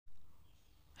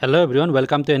Hello everyone,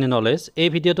 welcome to Any Knowledge. এই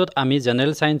ভিডিওটোত আমি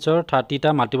general সায়েন্সৰ 30টা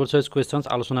multiple choice কোৱেশ্চনছ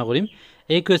আলোচনা কৰিম।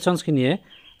 এই কোৱেশ্চনছ খিনিয়ে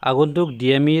আগন্তুক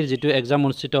DME ৰ যেটো এক্সাম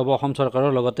অনুষ্ঠিত হ'ব অসম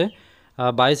চৰকাৰৰ লগতে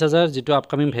 22000 যেটো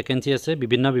আপকামিং ভ্যাকেন্সি আছে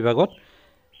বিভিন্ন বিভাগত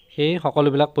সেই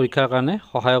সকলোবিলাক পৰীক্ষাৰ কাৰণে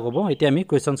সহায়ক হ'ব। এতিয়া আমি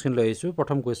কোৱেশ্চনছ খিনি লৈ আহিছো।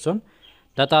 প্ৰথম question,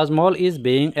 da Taj Mahal is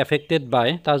being affected বাই,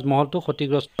 তাজমহলটো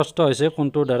ক্ষতিগ্ৰস্ত হৈছে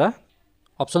কোনটোৰ দ্বাৰা?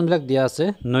 অপচন বিলাক দিয়া আছে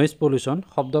নয়েজ পলিউশন,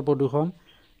 শব্দ প্ৰদূষণ,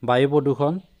 বায়ু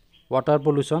প্ৰদূষণ, ওয়াটাৰ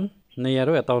পলিউশন নেই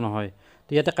আৰু এটাও নহয়। তো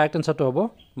ইয়াতে কাৰেক্ট আনসাৰটো হ'ব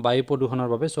বায়ু প্ৰদূষণৰ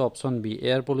বাবে। সো অপচন বি,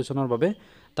 এয়াৰ পলিউশনৰ বাবে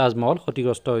তাজমহল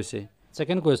ক্ষতিগ্ৰস্ত হৈছে।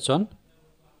 Second question,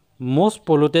 most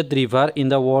polluted river in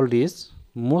the world is,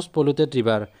 most polluted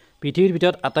river পৃথিৱীৰ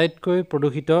ভিতৰত আটাইতকৈ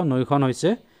প্ৰদূষিত নৈখন হৈছে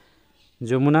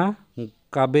যমুনা,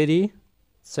 কাবেৰী,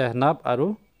 চেহনাব আৰু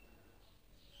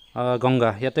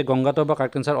গংগা। ইয়াতে গংগাটো হ'ব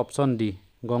correct answer option D,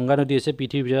 Ganga নদী হৈছে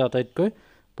পৃথিৱীৰ ভিতৰত আটাইতকৈ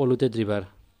polluted river.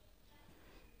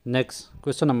 Next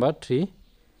question number 3,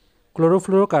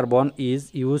 ক্লোৰোফ্লুৰ'কাৰ্বন is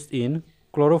used in,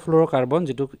 ক্লোৰোফ্লুৰ'কাৰ্বন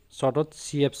যেটো শৰ্টত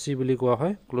CFC বুলি কোৱা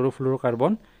হয়,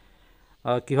 ক্লোৰোফ্লুৰ'কাৰ্বন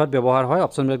কিহত ব্যৱহাৰ হয়?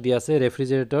 অপচনবিলাক দিয়া আছে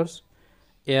ৰেফ্ৰিজাৰেটৰ্ছ,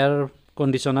 এয়াৰ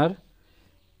কণ্ডিশ্যনাৰ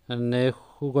নে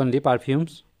সুগন্ধি পাৰফিউমছ,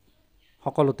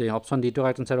 সকলোতে। অপচন ডি টো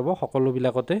কাৰেক্ট আনসাৰ হ'ব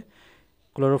সকলোবিলাকতে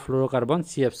ক্লোৰোফ্লুৰ'কাৰ্বন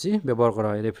CFC ব্যৱহাৰ কৰা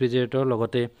হয়। ৰেফ্ৰিজাৰেটৰ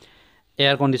লগতে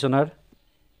এয়াৰ কণ্ডিশ্যনাৰ,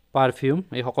 পাৰফিউম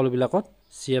এই সকলোবিলাকত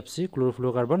CFC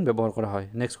ক্লোৰোফ্লুৰ'কাৰ্বন ব্যৱহাৰ কৰা হয়।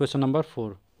 Next question number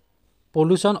 4,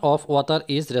 pollution of water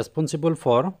is ৰেছপন্সিবল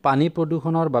for, পানী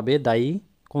প্ৰদূষণৰ বাবে দায়ী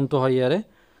কোনটো হয় ইয়াৰে?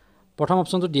 প্ৰথম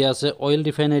অপচনটো দিয়া আছে অইল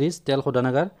ৰিফাইনাৰিজ তেল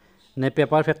শোধনাগাৰ, নে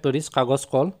পেপাৰ ফেক্টৰিজ কাগজ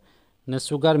কল, নে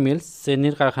সুগাৰ মিলছ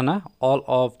চেনিৰ কাৰখানা, অল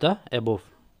অফ দ্য এবভ।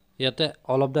 ইয়াতে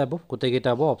অল অফ দ্য এবভ গোটেইকেইটা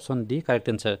হ'ব option D correct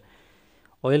answer.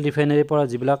 Oil ৰিফাইনাৰীৰ পৰা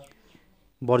যিবিলাক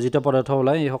বৰ্জিত পদাৰ্থ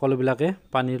ওলায় এই সকলোবিলাকে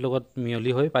পানীৰ লগত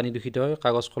মিহলি হৈ পানী দূষিত হয়।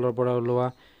 কাগজ কলৰ পৰা ওলোৱা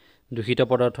দূষিত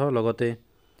পদাৰ্থ লগতে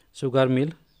সুগাৰ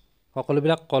মিল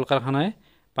সকলোবিলাক কল কাৰখানাই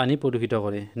পানী প্ৰদূষিত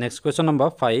কৰে। Next question number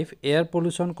 5, air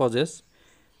pollution causes,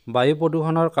 বায়ু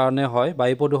প্ৰদূষণৰ কাৰণে হয়,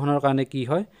 বায়ু প্ৰদূষণৰ কাৰণে কি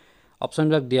হয়?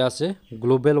 অপচনবিলাক দিয়া আছে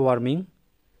global warming,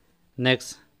 next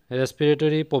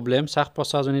respiratory problem শ্বাস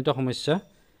প্ৰশ্বাসজনিত সমস্যা,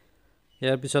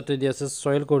 ইয়াৰ পিছতে দিয়া আছে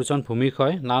সয়েল কৰিছন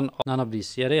ভূমিক্ষয়, নান অফ দিস।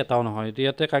 ইয়াৰে এটাও নহয়।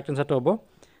 ইয়াতে কাৰেক্ট আনসাৰটো হ'ব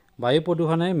বায়ু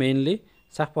প্ৰদূষণে মেইনলি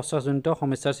শ্বাস প্ৰশ্বাসজনিত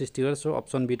সমস্যাৰ সৃষ্টি কৰে। সো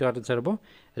অপচন বি টো কাৰেক্ট আনসাৰ হ'ব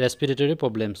respiratory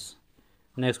problems.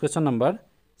 Next question number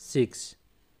 6,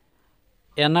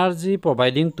 energy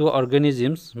providing two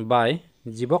অৰ্গেনিজমছ বাই,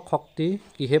 জীৱক শক্তি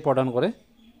কিহে প্ৰদান কৰে?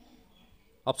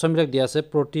 অপচনবিলাক দিয়া আছে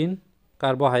প্ৰটিন,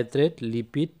 কাৰ্বহাইড্ৰেট,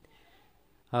 লিপিড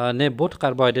নে বোথ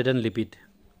কাৰ্বহাইড্ৰেট এণ্ড লিপিড।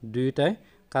 দুয়োটাই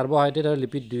কাৰ্বহাইড্ৰেট আৰু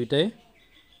লিপিড দুয়োটাই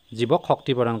জীৱক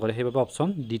শক্তি প্ৰদান কৰে। সেইবাবে অপচন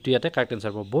ডি টো ইয়াতে কাৰেক্ট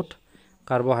আনসাৰ হ'ব both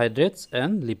carbohydrates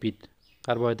and lipid,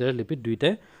 carbohydrate আৰু লিপিড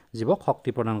দুয়োটাই জীৱক শক্তি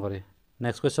প্ৰদান কৰে।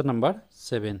 Next question number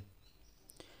 7,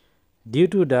 due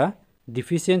to the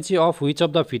ডিফিচিয়েঞ্চি of which of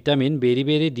the vitamin বেৰি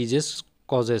ডিজিজ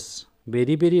কজেছ,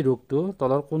 বেৰি ৰোগটো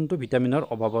তলৰ কোনটো ভিটামিনৰ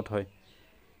অভাৱত হয়?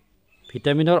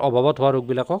 ভিটামিনৰ অভাৱত হোৱা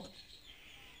ৰোগবিলাকক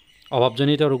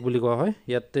অভাৱজনিত ৰোগ বুলি কোৱা হয়।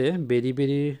 ইয়াতে বেৰি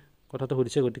কথাটো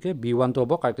সুধিছে, গতিকে B1 টো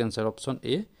হ'ব কাৰেক্ট আনসাৰ অপচন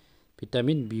এ,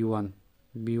 ভিটামিন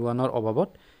B1ৰ অভাৱত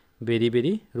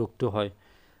বেৰি ৰোগটো হয়।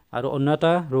 আৰু অন্য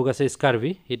এটা ৰোগ আছে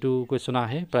স্কাৰ্ভি, এইটো কুৱেশ্চন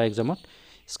আহে প্ৰায় এক্সামত।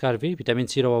 স্কাৰ্ভি ভিটামিন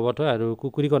চিৰ অভাৱত হয়। আৰু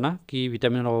কুকুৰিকণা কি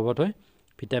ভিটামিনৰ অভাৱত হয়?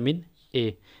 Vitamin A.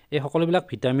 এই সকলোবিলাক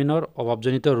ভিটামিনৰ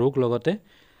অভাৱজনিত ৰোগ। লগতে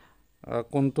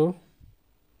কোনটো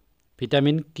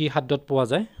ভিটামিন কি খাদ্যত পোৱা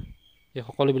যায় এই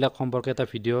সকলোবিলাক সম্পৰ্কে এটা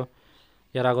ভিডিঅ'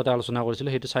 ইয়াৰ আগতে আলোচনা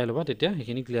কৰিছিলোঁ, সেইটো চাই ল'বা, তেতিয়া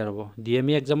সেইখিনি ক্লিয়াৰ হ'ব।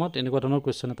 DME এক্সামত এনেকুৱা ধৰণৰ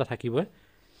কুৱেশ্চন এটা থাকিবই।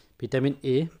 ভিটামিন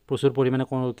এ প্ৰচুৰ পৰিমাণে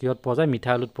কিহত পোৱা যায়?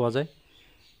 মিঠা আলুত পোৱা যায়,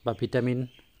 বা ভিটামিন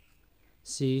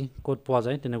চি ক'ত পোৱা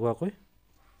যায় তেনেকুৱাকৈ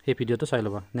সেই ভিডিঅ'টো চাই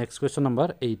ল'বা। Next question number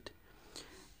 8,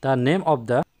 the name of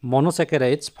the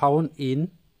মনোছেকেৰাইডছ found in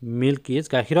milk is,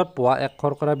 গাখীৰত পোৱা এক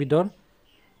শৰ্কৰাবিধৰ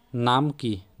নাম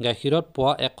কি? গাখীৰত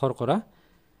পোৱা এক শৰ্কৰা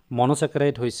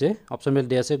মনোছেকেৰাইড হৈছে, অপচনবিলাক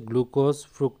দিয়া আছে গ্লুক'জ,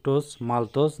 ফ্ৰুক্টোজ,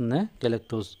 মাল্টোজ নে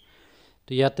গেলেক্টোজ। তো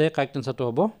ইয়াতে কাৰেক্ট আনসাৰটো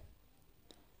হ'ব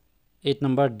 8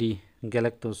 নম্বৰ ডি,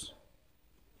 গেলেক্টোজ।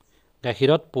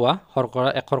 গাখীৰত পোৱা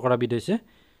এক শৰ্কৰাবিধ হৈছে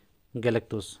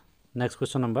গেলেক্টোজ। Next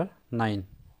question number 9,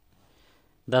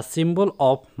 the symbol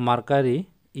of মাৰ্কাৰী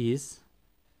is,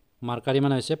 মাৰ্কাৰী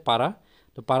মানে হৈছে পাৰা।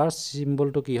 তো পাৰাৰ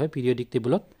চিম্বলটো কি হয়? পিৰিয়ডিক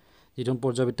টেবুলত যিটো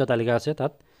পৰ্যায়বৃত্ত তালিকা আছে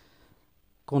তাত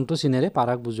কোনটো চিনেৰে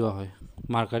পাৰাক বুজোৱা হয়?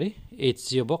 মাৰ্কাৰী Hg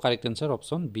হ'ব কাৰেক্ট আনসাৰ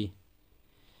অপচন বি।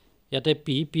 ইয়াতে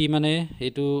পি মানে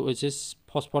এইটো হৈছে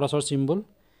ফছফৰাছৰ চিম্বল।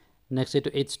 নেক্সট এইটো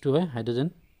H2 হয় হাইড্ৰজেন,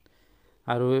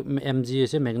 আৰু Mg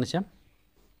হৈছে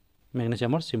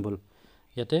মেগনেছিয়ামৰ চিম্বল।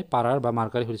 ইয়াতে পাৰাৰ বা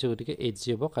মাৰ্কাৰী সুধিছে, গতিকে Hg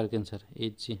হ'ব correct answer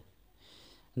Hg।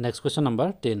 Next question number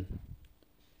 10,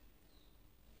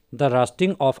 the ৰাষ্টিং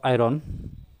of iron,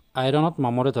 আইৰণত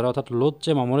মামৰে ধৰে অৰ্থাৎ লোড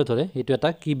যে মামৰে ধৰে এইটো এটা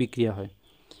কি বিক্ৰিয়া হয়?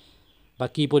 বা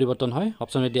কি পৰিৱৰ্তন হয়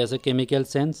অপচন দিয়া আছে কেমিক্যাল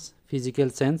চেঞ্জ ফিজিক্যাল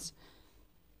চেঞ্জ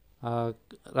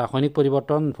ৰাসায়নিক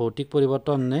পৰিৱৰ্তন ভৌতিক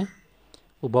পৰিৱৰ্তন নে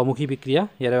উভমুখী বিক্ৰিয়া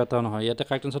ইয়াৰ এটা নহয় ইয়াতে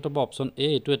কাৰেক্ট আনসাৰটো হ'ব অপচন এ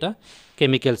এটো এটা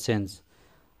কেমিক্যাল চেঞ্জ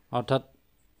অৰ্থাৎ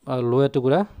লোহে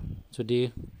টুকুৰা যদি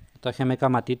এটা সেমেকা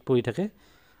মাটিত পৰি থাকে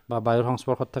বা বায়ুৰ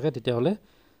সংস্পৰ্শত থাকে তেতিয়া হলে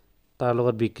তাৰ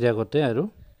লগত বিক্ৰিয়া ঘটে আৰু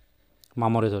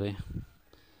মামৰে ধৰে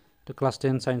তো ক্লাস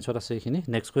 10 সায়েন্সত আছে এখিনি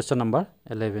next question number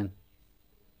 11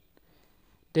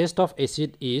 taste of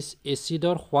acid is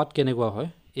এসিডৰ সোৱাদ কেনেকুৱা হয়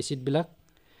এসিড বিলাক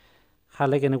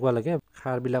খালে কেনেকুৱা লাগে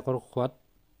খাৰ বিলাকৰ সোৱাদ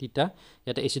তিতা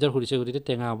ইয়াতে এসিডৰ খুৰিছে গতিতে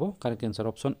টেঙা হ'ব কাৰেক্ট আনসাৰ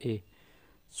অপচন এ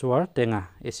সোৱাৰ টেঙা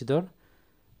এসিডৰ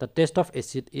the taste of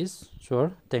acid is sour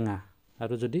টেঙা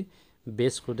আৰু যদি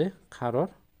বেস খুদে খাৰৰ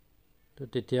তো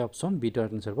তেতিয়া অপচন বি ৰ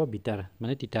আনসাৰ হ'ব বিটাৰ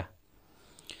মানে তিতা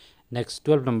next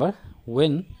 12 number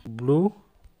when blue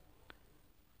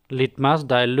litmus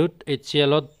dilute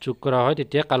HCl ত যোগ কৰা হয়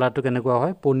তেতিয়া কালাৰটো কেনেকুৱা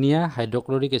হয় পনিয়া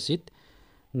হাইড্ৰক্লোৰিক এসিড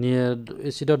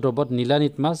এসিডৰ দ্ৰৱত নীলা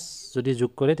লিটমাছ যদি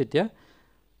যোগ কৰে তেতিয়া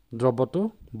দ্ৰৱটো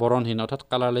বৰণহীন অৰ্থাৎ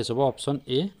কালাৰলেছ হ'ব অপচন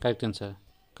এ কাৰেক্ট আনসাৰ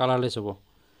কালাৰলেছ হ'ব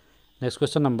next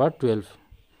question number 12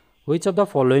 which of the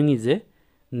following is a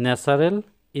natural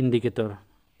indicator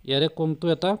ইয়াৰে কোনটো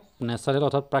এটা ন্যাচাৰেল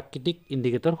অৰ্থাৎ প্ৰাকৃতিক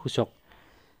ইন্ডিকেটৰ সূচক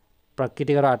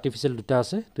প্ৰাকৃতিক আৰু আৰ্টিফিশিয়াল দুটা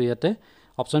আছে তো ইয়াতে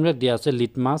অপচনবিলাক দিয়া আছে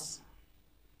লিটমাছ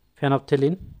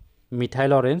ফেনফথেলিন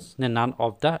মিথাইল অৰেঞ্জ নে নান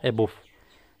অফ দা এবভ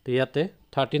তো ইয়াতে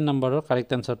 13 নম্বৰৰ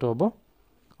কাৰেক্ট আনসাৰটো হ'ব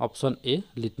অপচন এ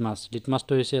লিটমাছ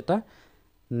লিটমাছটো হৈছে এটা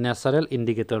ন্যাচাৰেল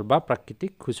ইন্ডিকেটৰ বা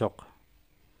প্ৰাকৃতিক সূচক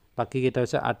বাকি কেইটা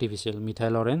হৈছে আৰ্টিফিশিয়াল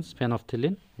মিথাইল অৰেঞ্জ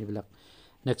ফেনফথেলিন এইবিলাক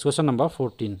next question number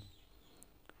 14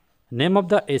 name of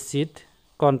the acid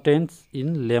contents in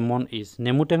lemon is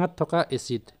নেমু টেঙাত থকা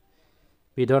এসিড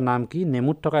বিধৰ নাম কি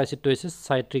নেমুত থকা এসিডটো হৈছে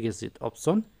সাইট্ৰিক এসিড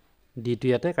অপচন ডি টু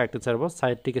ইয়াতে কাৰেক্ট আনসাৰ হ'ব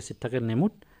সাইট্ৰিক এসিড থাকে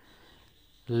নেমুত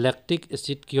ল্যাকটিক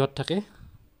এসিড কিহত থাকে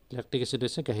ল্যাকটিক এসিড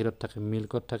হৈছে গাখীৰত থাকে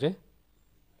মিল্কত থাকে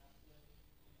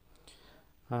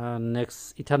next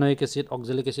ethanoic acid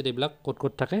oxalic acid এইবিলাক ক'ত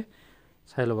ক'ত থাকে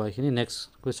চাই লবা এখিনি next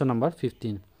question number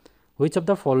 15 which of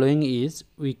the following is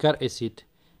weaker acid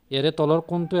ইয়াৰে তলৰ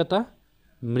কোনটো এটা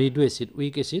মৃদু acid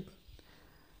week acid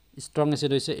strong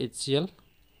acid হৈছে HCl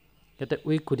ইয়াতে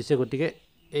উইক খুদিছে গতিকে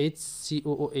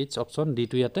HCOOH অপচন ডি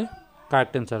টু ইয়াতে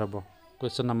কাৰেক্ট আনসাৰ হ'ব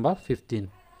question number 15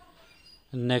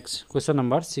 next question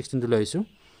number 16 লৈ আইছো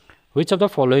which of the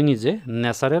following is a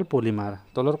natural polymer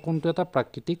তলৰ কোনটো এটা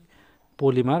প্ৰাকৃতিক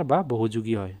পলিমাৰ বা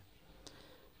বহুযোগী হয়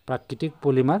প্ৰাকৃতিক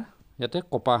পলিমাৰ ইয়াতে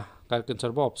কপাহ কাৰেক্ট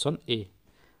আনসাৰ হ'ব অপচন এ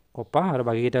কপাহ আৰু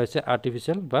বাকি কেইটা হৈছে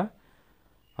আৰ্টিফিশিয়াল বা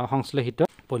সংশ্লেষিত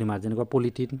পলিমাৰ যেনেকুৱা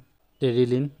পলিথিন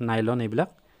টেৰিলিন নাইলন এইবিলাক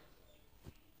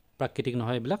প্ৰাকৃতিক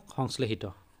নহয় এইবিলাক সংশ্লেষিত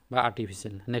বা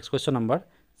আৰ্টিফিশিয়াল next question number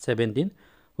 17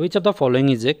 which of the following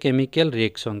is a chemical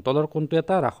reaction তলৰ কোনটো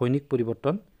এটা ৰাসায়নিক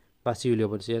পৰিৱৰ্তন বাছি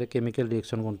উলিয়াব দিছে ইয়াৰ কেমিক্যাল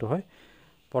ৰিঅ্যাকশন কোনটো হয়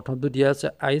প্ৰথমটো দিয়া আছে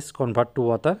আইস কনভাৰ্ট টু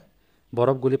ওয়াটাৰ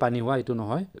বৰফ গলি পানী হোৱা এটো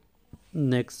নহয়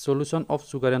next solution of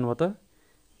sugar and water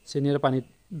চেনিৰ পানী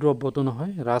দ্ৰৱটো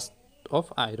নহয় ৰাষ্ট অফ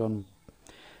আইৰন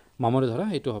মামৰে ধৰা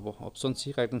এটো হ'ব অপচন সি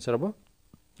কাৰেক্ট আনসাৰ হ'ব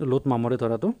লোট মামৰে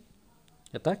ধৰাটো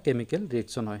এটা কেমিক্যাল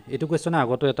ৰিঅ্যাকশন হয় এটো কোৱেশ্চনে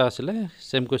আগতো এটা আছিল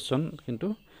সেম কোৱেশ্চন কিন্তু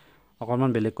অকমান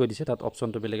বেলেগ কৈ দিছে তাত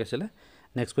অপচনটো বেলেগ আছিল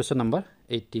next question number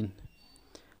 18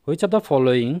 which of the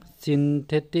following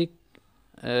synthetic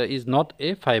is not a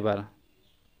fiber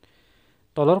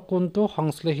তলৰ কোনটো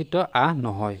সংশ্লেষিত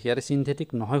নহয় ইয়াৰে সিনথেটিক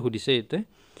নহয় খুদিছে এতে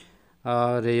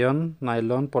ৰেয়ন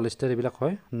নাইলন পলিষ্টাৰ এইবিলাক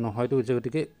হয় নহয়টো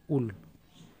গতিকে উল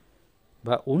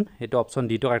বা উন এটো option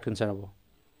D two correct answer হ'ব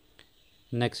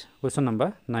next question number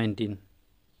 19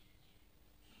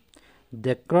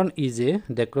 Dacron is a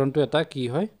ডেক্ৰনটো এটা কি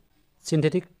হয়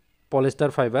সিনথেটিক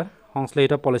পলিষ্টাৰ ফাইবাৰ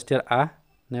সংশ্লেষিত পলিষ্টাৰ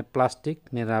নে প্লাষ্টিক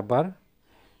নে ৰাবাৰ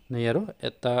নে আৰু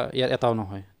ইয়াৰ এটাও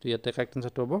নহয় তো ইয়াতে কাৰেক্ট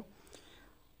আনসাৰটো হ'ব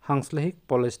সংশ্লেষিক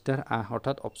পলিষ্টাৰ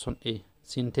অৰ্থাৎ অপচন এ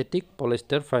সিনথেটিক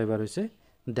পলিষ্টাৰ ফাইবাৰ হৈছে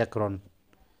Dacron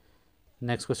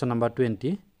next question number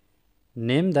 20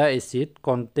 name da acid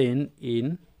contain in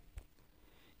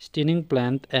ষ্টিনিং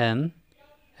plant and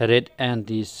red and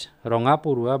dish ৰঙা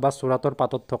পৰুৱা বা চোৰাতৰ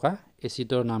পাতত থকা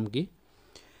এসিডৰ নাম কি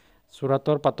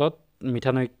চোৰাতৰ পাতত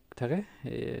মিথানয়িক থাকে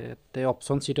তে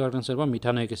অপচন সি ৰ আনসাৰ হ'ব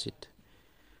মিথানয়িক এসিড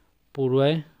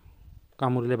পৰুৱাই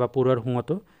কামুৰিলে বা পৰুৱাৰ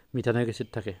হুঙতো মিথানয়িক এসিড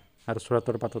থাকে আৰু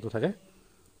চোৰাতৰ পাততো থাকে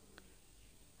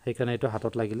সেইকাৰণে এটো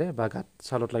হাতত লাগিলে বা গাত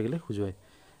ছালত লাগিলে খুজুৱায়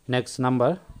next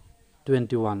number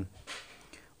 21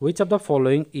 which of the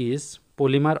following is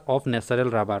polymer of natural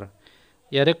rubber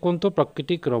ইয়াৰে কোনটো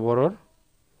প্ৰাকৃতিক ৰবৰৰ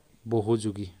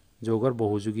বহুযোগী যৌগৰ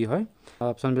বহুযোগী হয়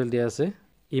অপচন বিল দিয়া আছে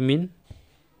ইমিন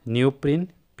নিওপ্ৰিন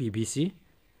পিভিসি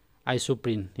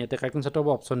আইসোপ্ৰিন ইয়াতে কাৰেক্ট আনসাৰটো হ'ব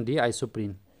অপচন ডি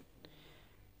আইসোপ্ৰিন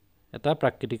এটা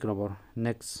প্ৰাকৃতিক rubber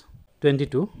next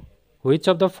 22 Which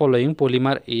of the following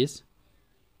polymer is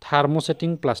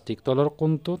thermosetting plastic? তলৰ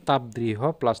কোনটো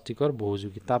তাপদৃঢ় প্লাষ্টিকৰ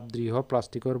বহুযোগী তাপদৃঢ়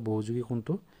প্লাষ্টিকৰ বহুযোগী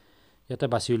কোনটো ইয়াতে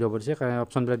বাছি উলিয়াব পাৰিছে কাৰণ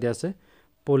অপচনবিলাক দিয়া আছে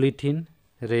পলিথিন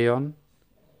ৰেয়ন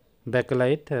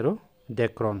বেকেলাইট আৰু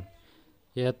ডেক্ৰন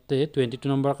ইয়াতে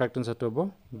 22 নম্বৰ কাৰেক্ট আনসাৰটো হ'ব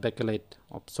বেকেলাইট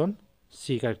অপচন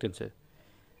সি কাৰেক্ট আনসাৰ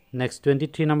নেক্সট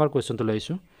 23 নম্বৰ কোৱেশ্চনটো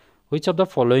লৈছো which of the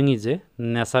following is a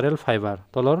natural fiber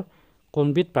তলৰ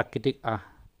কোনবিধ প্ৰাকৃতিক আহ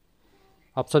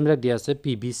অপচনবিলাক দিয়া আছে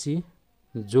পিভিসি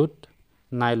জুট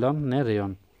নাইলন নে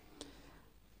ৰেয়ন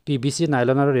পিভিসি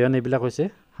নাইলন আৰু ৰেয়ন এইবিলাক হৈছে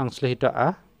সংশ্লেষিত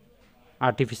আহ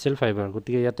artificial fiber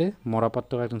গতিকে ইয়াতে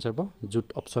মৰাপাটটো কাৰেক্ট আনসাৰ হ'ব jute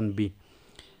option B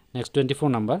next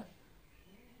 24 number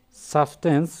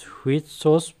substance which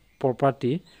shows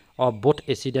property of both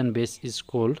acid and base is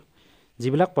called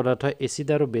যিবিলাক পদাৰ্থ এসিড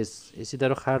আৰু বেস এসিড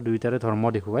আৰু ক্ষাৰ দুইটাৰে ধৰ্ম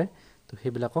দেখুৱায় তো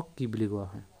সেইবিলাকক কি বুলি কোৱা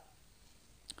হয়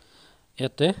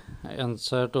ইয়াতে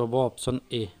আনসাৰটো হ'ব option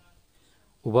A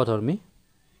উভধৰ্মী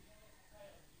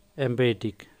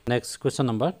empiric next question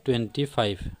number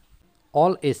 25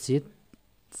 all acids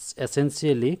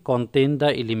essentially contain the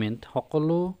element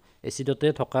সকলো এসিডতে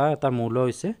থকা এটা মৌল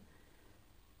হৈছে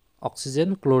অক্সিজেন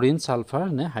ক্লোৰিন সালফাৰ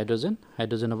নে হাইড্ৰোজেন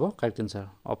হাইড্ৰোজেন হ'ব কাৰেক্ট আনসাৰ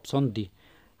অপচন ডি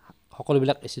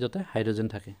সকলোবিলাক এসিডতে হাইড্ৰোজেন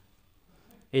থাকে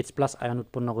H+ আয়ন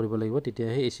উৎপন্ন কৰিব লাগিব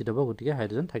তেতিয়াহে এসিড হ'ব গতিকে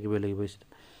হাইড্ৰোজেন থাকিবই লাগিব acid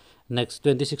next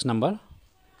 26 number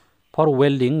for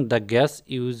welding the gas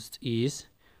used is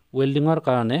weldingৰ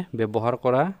কাৰণে ব্যৱহাৰ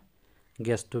কৰা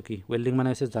গ্যাসটো কি welding মানে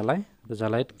হৈছে জ্বালাই তো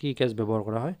জ্বালাইত কি গ্যাস ব্যৱহাৰ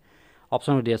কৰা হয়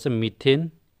অপচন দিয়া আছে মিথেন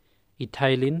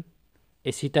ইথাইলিন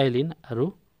এসিটাইলিন আৰু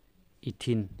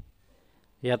ইথিন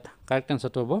ইয়াত কাৰেক্ট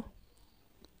আনসাৰটো হ'ব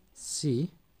সি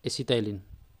এসিটাইলিন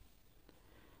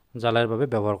জ্বালাইৰ বাবে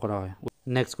ব্যৱহাৰ কৰা হয়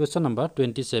next question number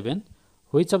 27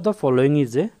 which of the following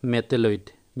is a metalloid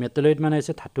metalloid মানে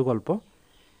হৈছে ধাতু কল্প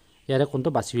ইয়াৰে কোনটো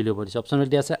বাছি উলিয়াব দিছে অপচন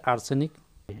দিয়া আছে আৰ্ছেনিক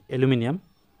এলুমিনিয়াম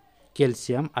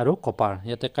ক্যালসিয়াম আৰু কপাৰ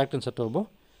ইয়াতে কাৰেক্ট আনসাৰটো হ'ব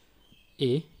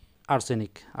এ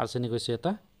আৰ্ছেনিক আৰ্ছেনিক হৈছে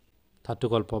এটা ধাতু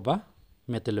কল্প বা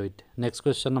metalloid next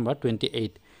question number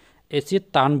 28 acid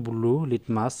turn blue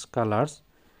litmus colors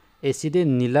এসিডে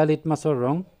নীলা লিটমাছৰ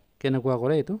ৰং কেনেকুৱা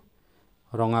কৰে এটো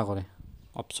ৰঙা কৰে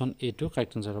অপচন এ টু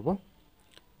কাৰেক্ট আনসাৰ হ'ব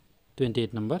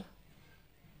 28 নম্বৰ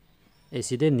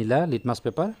এসিডে নীলা লিটমাছ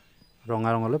পেপাৰ ৰঙা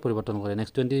ৰঙলৈ পৰিৱৰ্তন কৰে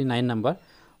next 29 number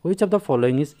which of the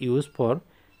following is used for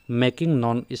making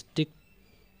non stick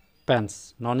pans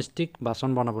non stick বাসন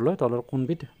বনাবলৈ তলৰ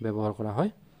কোনবিধ ব্যৱহাৰ কৰা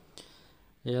হয়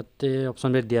ইয়াতে অপচন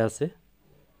বে দিয়া আছে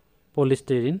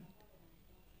পলিষ্টেৰিন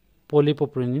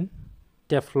পলিপ্ৰপিলিন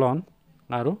টেফলন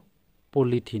আৰু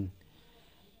পলিথিন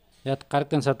ইয়াত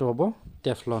কাৰেক্ট আনসাৰটো হ'ব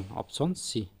টেফলন অপচন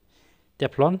সি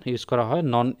টেফলন ইউজ কৰা হয়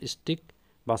নন ষ্টিক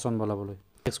বাসন বনাবলৈ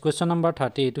নেক্সট কোৱেশ্চন নম্বৰ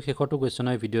 30 এটো শেষৰটো কোৱেশ্চন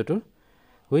হয় ভিডিওটোৰ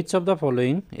which of the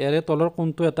following এৰে তলৰ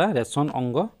কোনটো এটা ৰেচন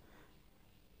অংগ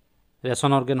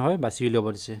ৰেচন অৰ্গান হয় বাছি উলিয়াব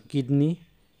দিছে কিডনি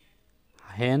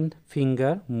হ্যান্ড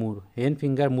ফিংগাৰ মূৰ হ্যান্ড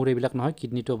ফিংগাৰ মূৰ এইবিলাক নহয়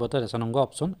কিডনিটো হ'ব এটা ৰেচন অংগ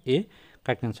অপচন এ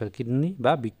কাৰেক্ট আনসাৰ কিডনি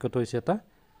বা বৃক্কটো হৈছে এটা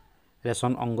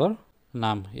ৰেচন অংগৰ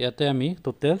নাম ইয়াতে আমি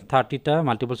টোটাল 30টা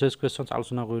মাল্টিপল চয়েস কোৱেশ্চনছ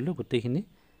আলোচনা কৰিলো গোটেইখিনি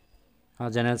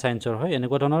জেনাৰেল সায়েন্সৰ হয়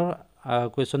এনেকুৱা ধৰণৰ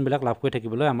কোৱেশ্চন বিলাক লাভ কৰি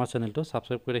থাকিবলৈ আমাৰ চেনেলটো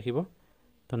সাবস্ক্ৰাইব কৰি ৰাখিব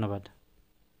ধন্যবাদ